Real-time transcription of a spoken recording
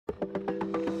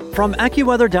From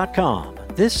AccuWeather.com,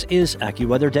 this is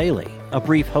AccuWeather Daily, a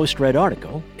brief host-read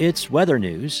article. It's weather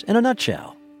news in a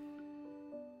nutshell.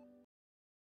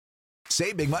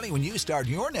 Save big money when you start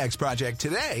your next project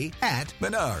today at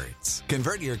Menards.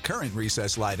 Convert your current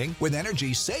recessed lighting with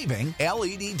energy-saving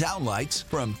LED downlights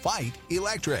from Fight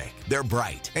Electric. They're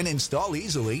bright and install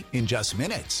easily in just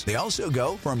minutes. They also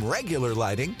go from regular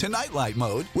lighting to nightlight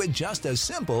mode with just a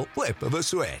simple flip of a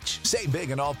switch. Save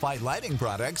big on all Fight lighting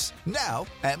products now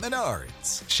at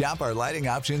Menards. Shop our lighting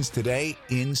options today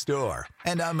in-store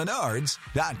and on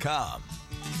Menards.com.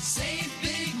 Save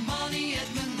big money at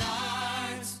Menards.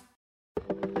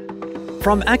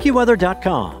 From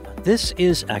AccuWeather.com, this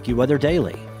is AccuWeather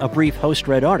Daily, a brief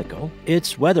host-read article.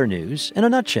 It's weather news in a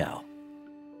nutshell.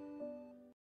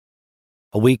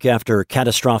 A week after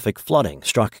catastrophic flooding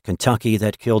struck Kentucky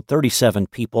that killed 37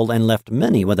 people and left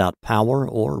many without power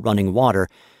or running water,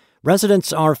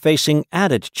 residents are facing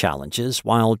added challenges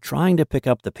while trying to pick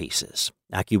up the pieces.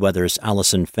 AccuWeather's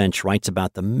Allison Finch writes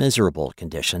about the miserable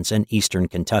conditions in eastern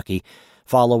Kentucky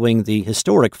following the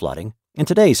historic flooding in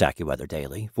today's AccuWeather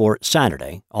Daily for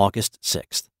Saturday, August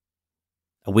 6th.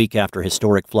 A week after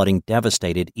historic flooding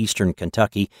devastated eastern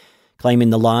Kentucky, claiming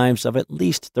the lives of at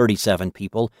least 37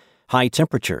 people, high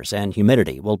temperatures and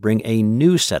humidity will bring a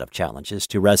new set of challenges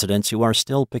to residents who are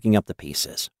still picking up the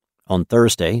pieces. On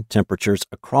Thursday, temperatures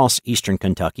across eastern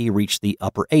Kentucky reached the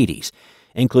upper 80s,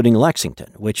 including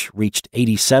Lexington, which reached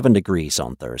 87 degrees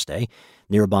on Thursday.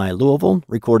 Nearby Louisville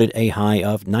recorded a high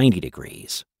of 90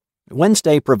 degrees.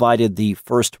 Wednesday provided the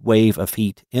first wave of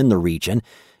heat in the region.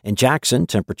 In Jackson,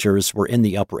 temperatures were in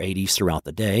the upper 80s throughout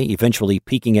the day, eventually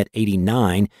peaking at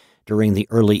 89 during the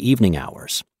early evening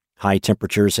hours. High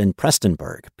temperatures in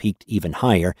Prestonburg peaked even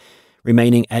higher,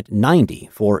 remaining at 90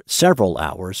 for several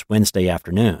hours Wednesday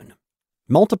afternoon.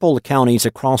 Multiple counties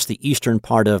across the eastern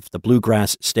part of the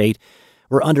Bluegrass State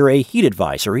were under a heat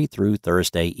advisory through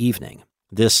Thursday evening.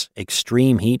 This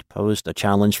extreme heat posed a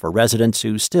challenge for residents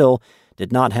who still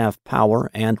did not have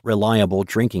power and reliable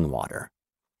drinking water.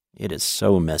 It is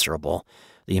so miserable.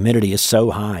 The humidity is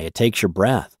so high it takes your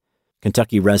breath.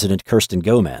 Kentucky resident Kirsten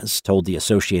Gomez told the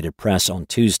Associated Press on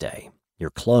Tuesday, "Your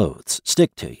clothes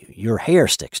stick to you. Your hair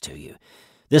sticks to you.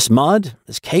 This mud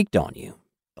is caked on you.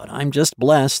 But I'm just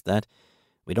blessed that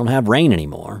we don't have rain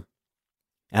anymore."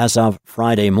 As of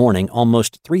Friday morning,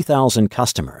 almost 3,000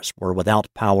 customers were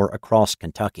without power across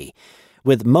Kentucky,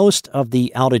 with most of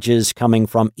the outages coming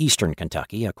from eastern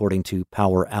Kentucky, according to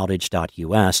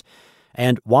poweroutage.us,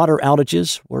 and water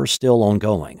outages were still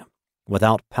ongoing.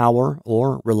 Without power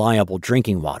or reliable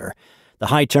drinking water, the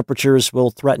high temperatures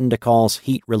will threaten to cause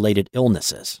heat-related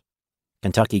illnesses.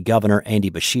 Kentucky Governor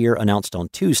Andy Beshear announced on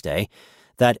Tuesday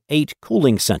that 8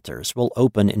 cooling centers will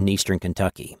open in eastern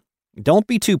Kentucky. "Don't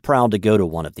be too proud to go to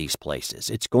one of these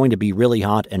places. It's going to be really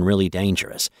hot and really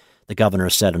dangerous," the governor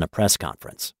said in a press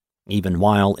conference. Even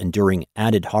while enduring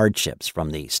added hardships from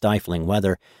the stifling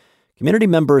weather, community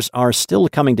members are still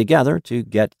coming together to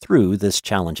get through this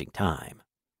challenging time.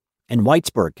 In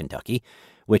Whitesburg, Kentucky,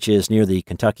 which is near the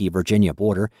Kentucky-Virginia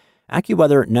border,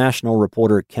 AccuWeather national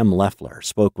reporter Kim Leffler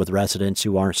spoke with residents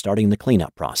who are starting the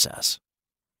cleanup process.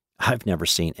 "I've never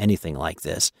seen anything like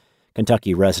this,"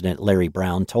 Kentucky resident Larry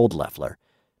Brown told Leffler.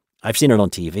 "I've seen it on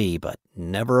TV, but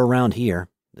never around here.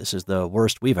 This is the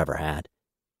worst we've ever had."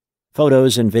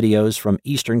 Photos and videos from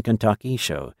eastern Kentucky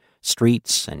show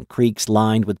streets and creeks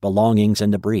lined with belongings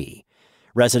and debris.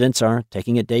 Residents are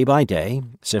taking it day by day,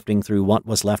 sifting through what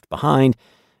was left behind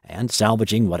and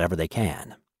salvaging whatever they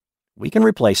can. "We can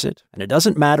replace it, and it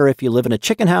doesn't matter if you live in a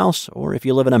chicken house or if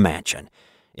you live in a mansion.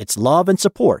 It's love and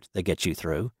support that gets you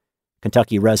through,"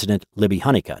 Kentucky resident Libby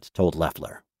Honeycutt told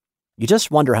Leffler. "You just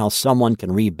wonder how someone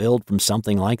can rebuild from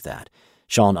something like that,"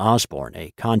 Sean Osborne,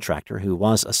 a contractor who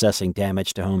was assessing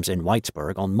damage to homes in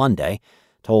Whitesburg on Monday,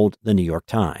 told the New York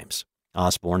Times.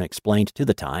 Osborne explained to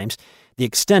the Times the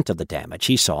extent of the damage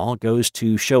he saw goes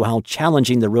to show how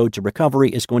challenging the road to recovery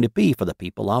is going to be for the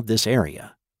people of this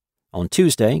area. On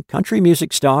Tuesday, country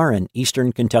music star and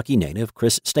eastern Kentucky native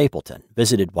Chris Stapleton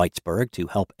visited Whitesburg to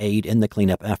help aid in the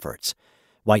cleanup efforts.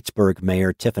 Whitesburg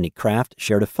Mayor Tiffany Kraft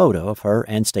shared a photo of her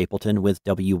and Stapleton with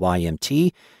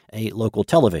WYMT, a local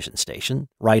television station,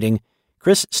 writing,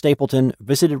 "Chris Stapleton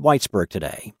visited Whitesburg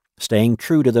today, staying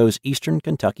true to those eastern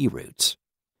Kentucky roots."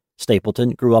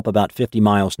 Stapleton grew up about 50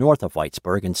 miles north of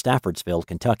Whitesburg in Staffordsville,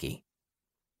 Kentucky.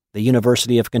 The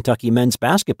University of Kentucky men's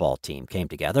basketball team came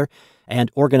together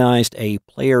and organized a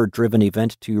player-driven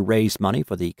event to raise money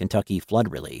for the Kentucky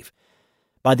flood relief.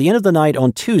 By the end of the night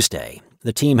on Tuesday,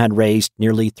 the team had raised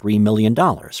nearly $3 million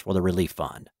for the relief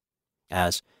fund.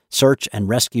 As search and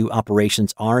rescue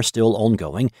operations are still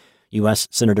ongoing, U.S.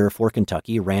 Senator for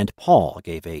Kentucky Rand Paul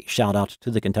gave a shout-out to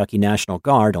the Kentucky National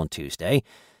Guard on Tuesday,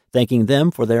 thanking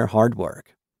them for their hard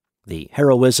work. The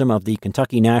heroism of the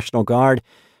Kentucky National Guard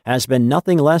has been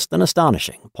nothing less than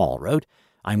astonishing, Paul wrote.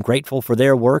 I'm grateful for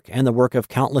their work and the work of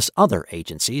countless other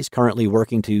agencies currently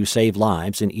working to save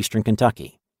lives in eastern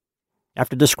Kentucky.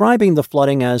 After describing the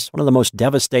flooding as one of the most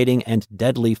devastating and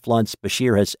deadly floods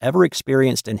Beshear has ever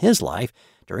experienced in his life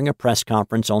during a press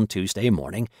conference on Tuesday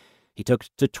morning, he took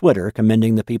to Twitter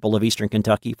commending the people of eastern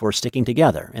Kentucky for sticking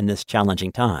together in this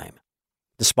challenging time.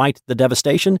 Despite the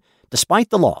devastation, despite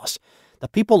the loss, the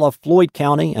people of Floyd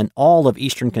County and all of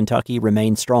eastern Kentucky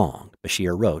remain strong,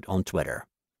 Beshear wrote on Twitter.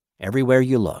 Everywhere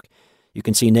you look, you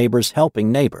can see neighbors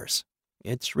helping neighbors.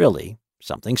 It's really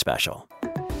something special.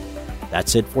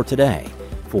 That's it for today.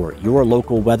 For your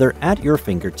local weather at your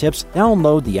fingertips,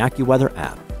 download the AccuWeather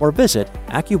app or visit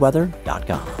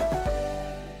AccuWeather.com.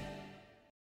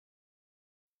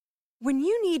 When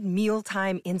you need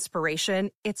mealtime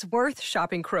inspiration, it's worth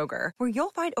shopping Kroger, where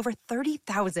you'll find over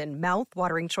 30,000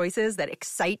 mouth-watering choices that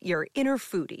excite your inner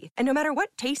foodie. And no matter what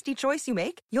tasty choice you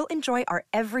make, you'll enjoy our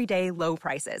everyday low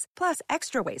prices, plus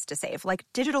extra ways to save, like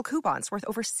digital coupons worth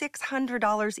over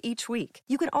 $600 each week.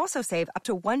 You can also save up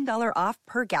to $1 off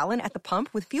per gallon at the pump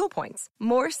with fuel points.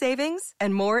 More savings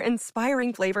and more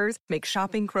inspiring flavors make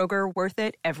shopping Kroger worth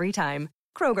it every time.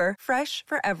 Kroger, fresh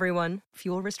for everyone.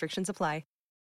 Fuel restrictions apply.